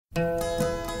You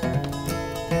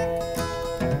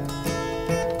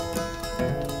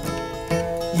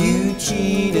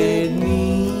cheated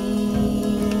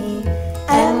me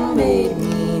and made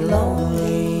me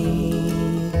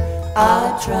lonely.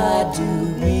 I tried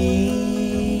to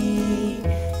be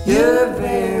your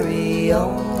very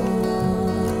own.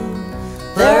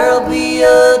 There'll be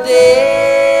a day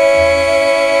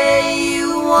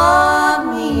you want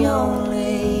me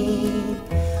only,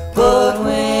 but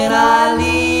when I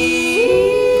leave,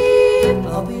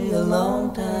 I'll be a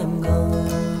long time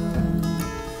gone.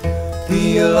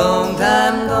 Be a long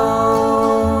time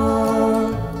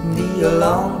gone, be a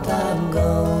long time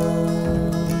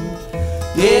gone.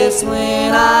 Yes,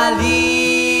 when I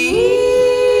leave,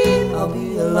 I'll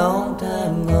be a long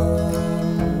time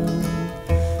gone.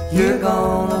 You're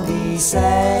gonna be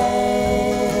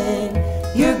sad,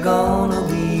 you're gonna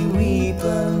be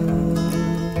weeping,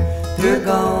 you're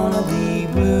gonna be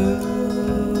blue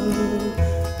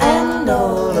and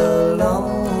all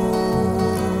alone.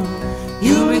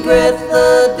 You'll regret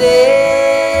the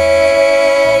day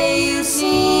you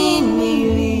seen me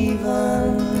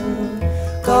leaving,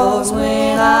 'cause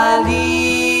when I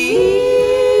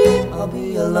leave, I'll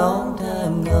be a long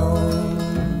time gone.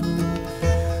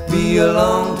 Be a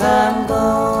long time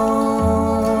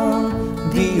gone,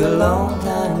 be a long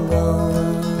time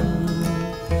gone.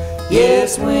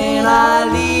 Yes, when I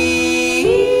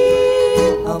leave,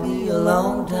 I'll be a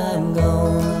long time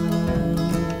gone.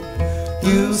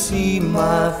 You'll see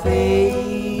my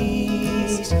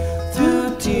face through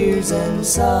tears and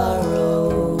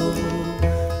sorrow.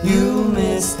 You'll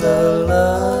miss the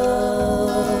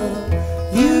love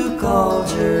you called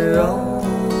your own.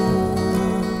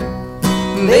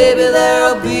 Maybe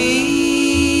there'll be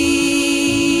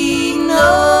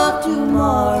no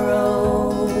tomorrow,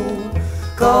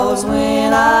 'cause when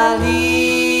I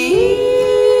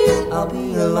leave, I'll be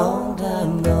a long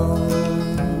time gone.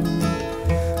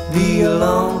 Be a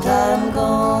long time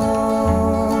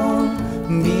gone,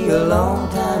 be a long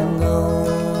time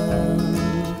gone.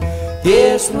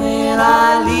 Yes, when I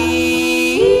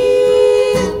leave,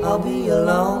 I'll be a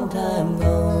long time